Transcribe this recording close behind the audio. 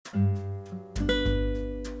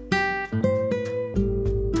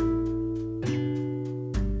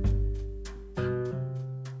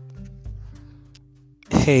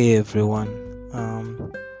Hey everyone,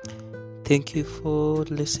 thank you for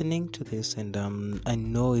listening to this. And I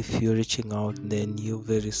know if you're reaching out, then you're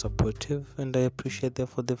very supportive, and I appreciate that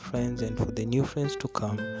for the friends and for the new friends to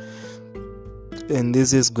come. And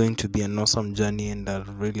this is going to be an awesome journey, and I'd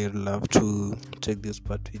really love to take this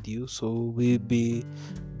part with you. So we'll be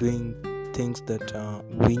doing things that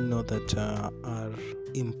we know that are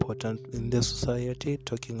important in the society,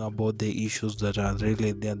 talking about the issues that are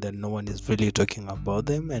really there that no one is really talking about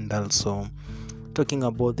them, and also talking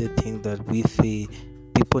about the things that we feel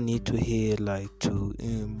people need to hear, like to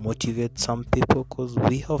motivate some people, because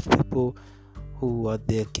we have people who are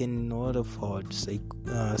there cannot afford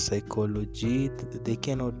psychology, they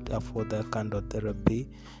cannot afford that kind of therapy,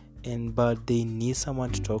 but they need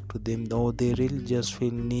someone to talk to them, or they really just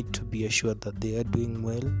feel need to be assured that they are doing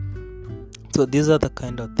well. So these are the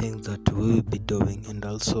kind of things that we will be doing, and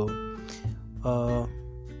also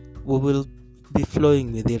we will be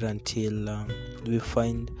flowing with it until we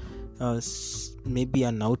find maybe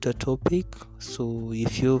an outer topic. So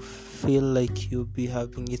if you feel like you'll be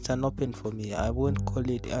having, it's an open for me. I won't call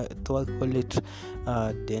it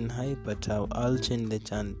Den High, but I'll change the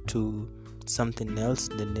channel to something else,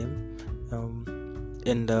 the name,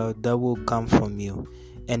 and that will come from you.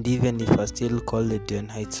 And even if I still call it Den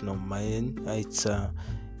High, it's not mine. It's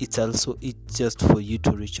just for you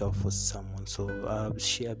to reach out for someone. So I'll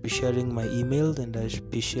be sharing my email, and I'll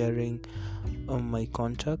be sharing my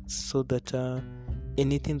contacts, so that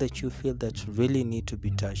anything that you feel that really need to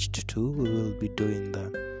be touched to, we will be doing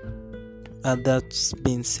that. That's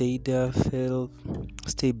been said,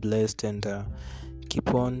 stay blessed, and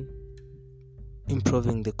keep on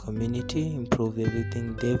improving the community, improve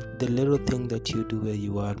everything. The little thing that you do where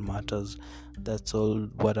you are matters. That's all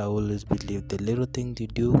what I always believe. The little thing you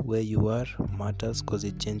do where you are matters, because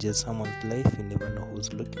it changes someone's life. You never know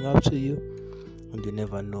who's looking up to you, and you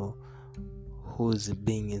never know who's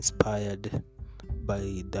being inspired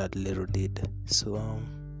by that little deed. So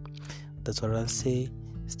that's what I'll say.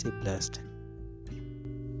 Stay blessed.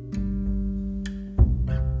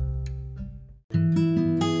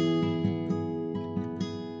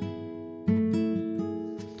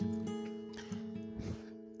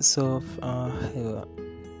 So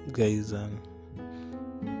guys,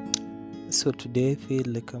 so today I feel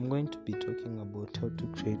like I'm going to be talking about how to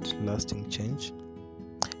create lasting change.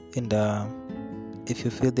 And if you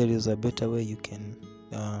feel there is a better way, you can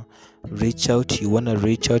reach out. You want to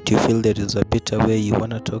reach out, you feel there is a better way, you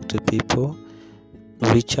want to talk to people,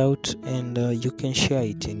 reach out, and you can share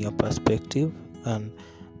it in your perspective.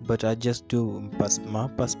 But I just do my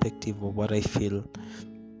perspective of what I feel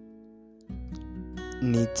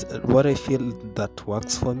that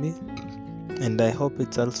works for me, and I hope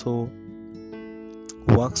it also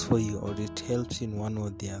works for you, or it helps in one or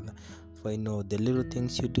the other. For I know the little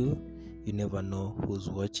things you do, you never know who's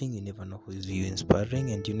watching, you never know who's you inspiring,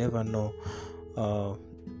 and you never know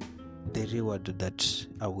the reward that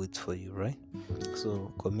awaits for you, right?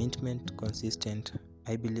 So commitment, consistent,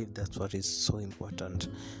 I believe that's what is so important.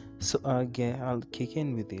 So I'll kick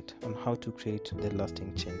in with it on how to create the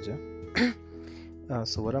lasting change.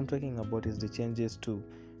 So what I'm talking about is the changes to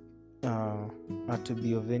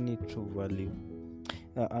be of any true value.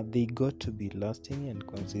 They got to be lasting and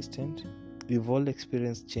consistent. We've all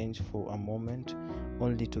experienced change for a moment,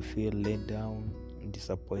 only to feel let down,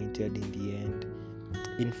 disappointed in the end.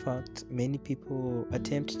 In fact, many people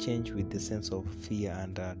attempt change with the sense of fear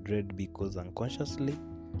and dread, because unconsciously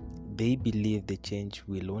they believe the change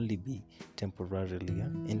will only be temporarily.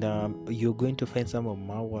 And you're going to find some of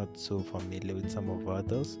my words so familiar with some of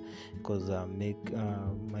others, because I make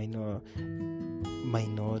my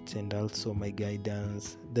notes and also my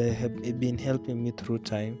guidance. They have been helping me through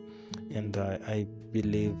time, and I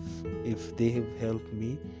believe if they have helped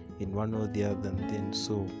me in one or the other, then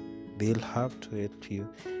so they'll have to help you.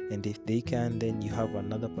 And if they can, then you have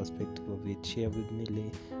another perspective of it. Share with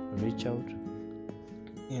me, reach out,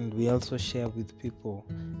 and we also share with people,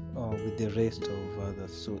 with the rest of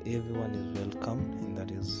others. So everyone is welcome, and that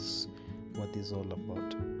is what is all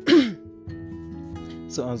about.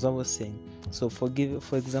 So as I was saying, so for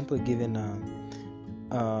example, given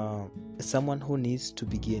someone who needs to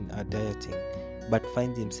begin dieting, but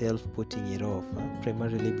finds himself putting it off,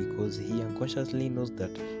 primarily because he unconsciously knows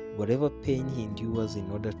that whatever pain he endures in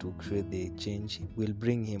order to create the change will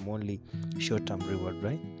bring him only short-term reward,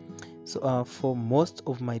 right? So for most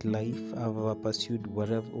of my life, I've pursued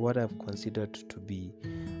what I've considered to be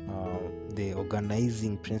the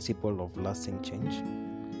organizing principle of lasting change.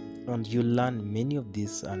 And you learn many of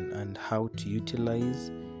these and how to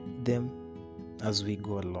utilize them as we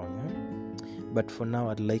go along. But for now,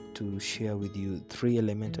 I'd like to share with you 3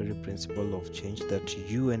 elementary principles of change that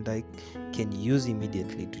you and I can use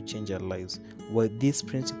immediately to change our lives. While these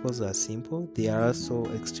principles are simple, they are also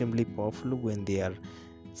extremely powerful when they are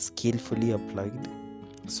skillfully applied.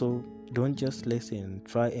 So don't just listen,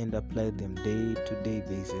 try and apply them day-to-day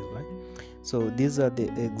basis, right? So these are the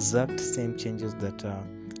exact same changes that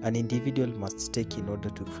an individual must take in order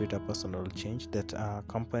to create a personal change that a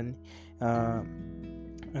company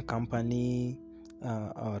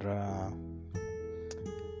or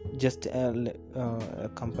just a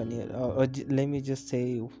company, or let me just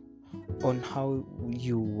say, on how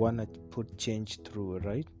you wanna put change through,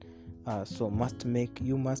 right? So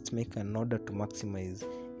you must make in order to maximize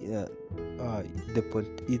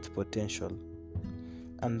its potential,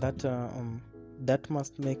 and that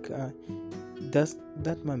must make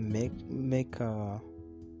that might make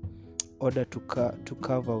order to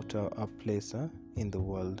carve out a place in the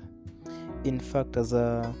world. In fact, as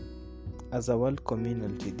a world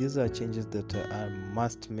community, these are changes that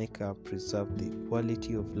must make preserve the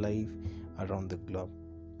quality of life around the globe.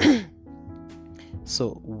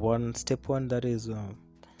 So step one, that is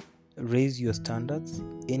raise your standards.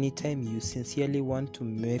 Anytime you sincerely want to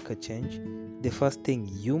make a change, the first thing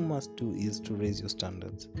you must do is to raise your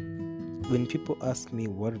standards. When people ask me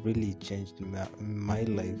what really changed my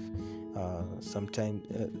life, sometime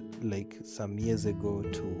like some years ago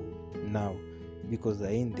to now, because I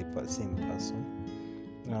ain't the same person,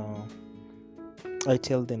 I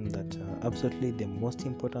tell them that absolutely the most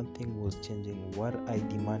important thing was changing what I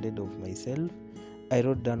demanded of myself. I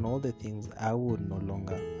wrote down all the things I would no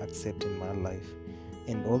longer accept in my life,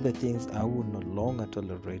 and all the things I would no longer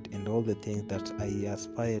tolerate, and all the things that I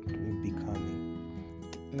aspired to becoming.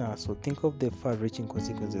 So think of the far-reaching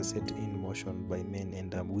consequences set in motion by men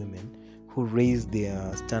and women who raised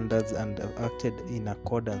their standards and acted in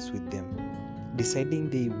accordance with them, deciding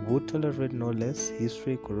they would tolerate no less.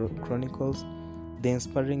 History chronicles the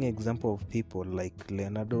inspiring example of people like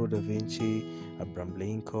Leonardo da Vinci, Abraham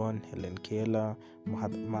Lincoln, Helen Keller,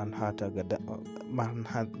 Mahatma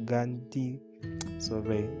Gandhi,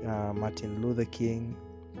 Martin Luther King,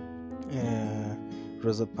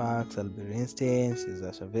 Rosa Parks, Albert Einstein,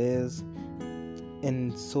 Cesar Chavez,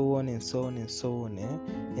 and so on and so on and so on,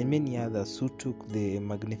 and many others who took the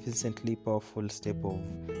magnificently powerful step of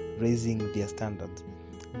raising their standards.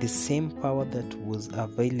 The same power that was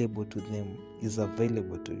available to them is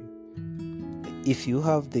available to you if you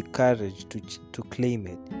have the courage to claim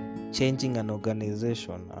it. Changing an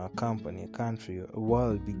organization, a company, a country, a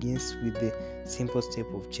world begins with the simple step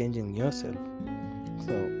of changing yourself.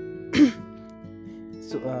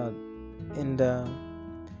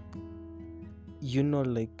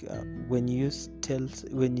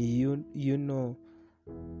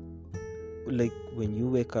 When you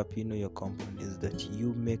wake up, your compound is that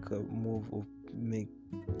you make a move of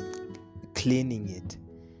cleaning it.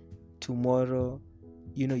 Tomorrow,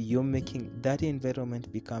 you're making that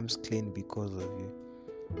environment becomes clean because of you.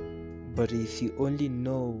 But if you only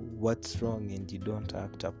know what's wrong and you don't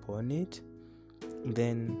act upon it,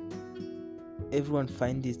 then everyone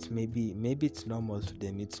finds it maybe it's normal to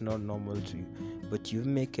them, it's not normal to you. But you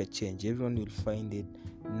make a change, everyone will find it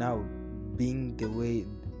now being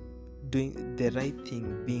doing the right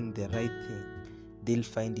thing, they'll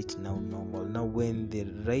find it now normal. Now when the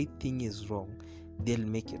right thing is wrong, they'll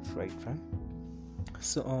make it right?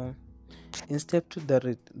 So in step 2, that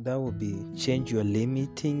will be change your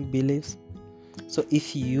limiting beliefs. So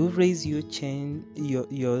if you raise your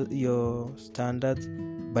standards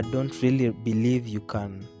but don't really believe you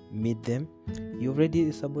can meet them, you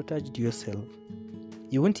already sabotaged yourself.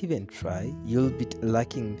 You won't even try. You'll be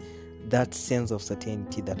lacking that sense of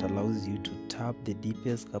certainty that allows you to tap the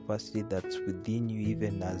deepest capacity that's within you,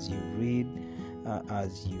 even as you read,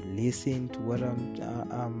 as you listen to what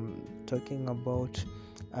I'm talking about,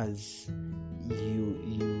 as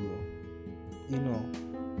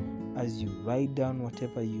as you write down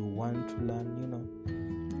whatever you want to learn.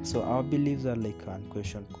 So our beliefs are like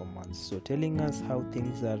unquestioned commands, so telling us how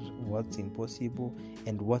things are, what's impossible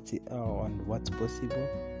and what's possible.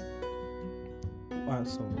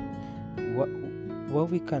 So what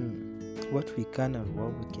we can and what we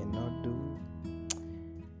cannot do.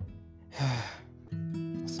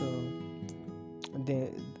 So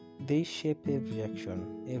they shape every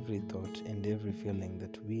action, every thought, and every feeling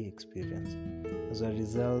that we experience. As a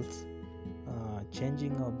result,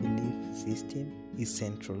 changing our belief system is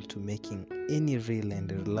central to making any real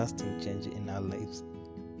and lasting change in our lives.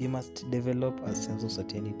 We must develop a sense of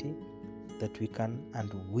certainty that we can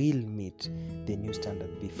and will meet the new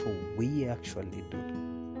standard before we actually do.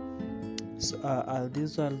 So I'll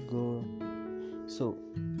go So,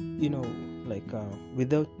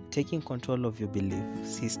 without taking control of your belief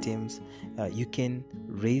systems, you can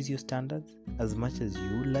raise your standards as much as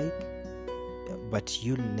you like, but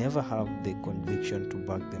you'll never have the conviction to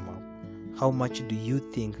back them up. How much do you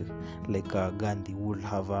think Gandhi would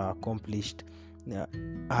have accomplished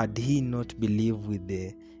had he not believed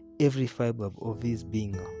with every fiber of his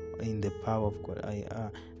being in the power of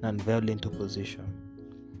non-violent opposition?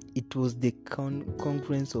 It was the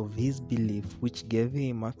congruence of his belief which gave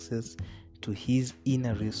him access to his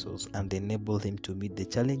inner resource and enabled him to meet the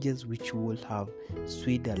challenges which would have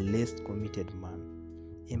swayed a less committed man.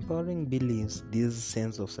 Empowering beliefs, this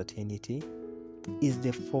sense of certainty, is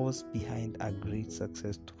the force behind a great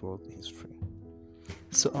success throughout history.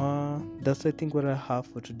 So that's I think what I have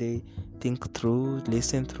for today. Think through,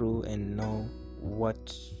 listen through, and know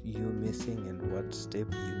what you're missing and what step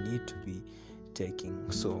you need to be taking.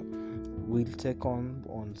 So we'll take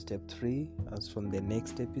on step 3 as from the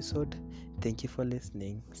next episode. Thank you for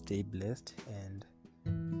listening. Stay blessed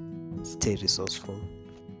and stay resourceful.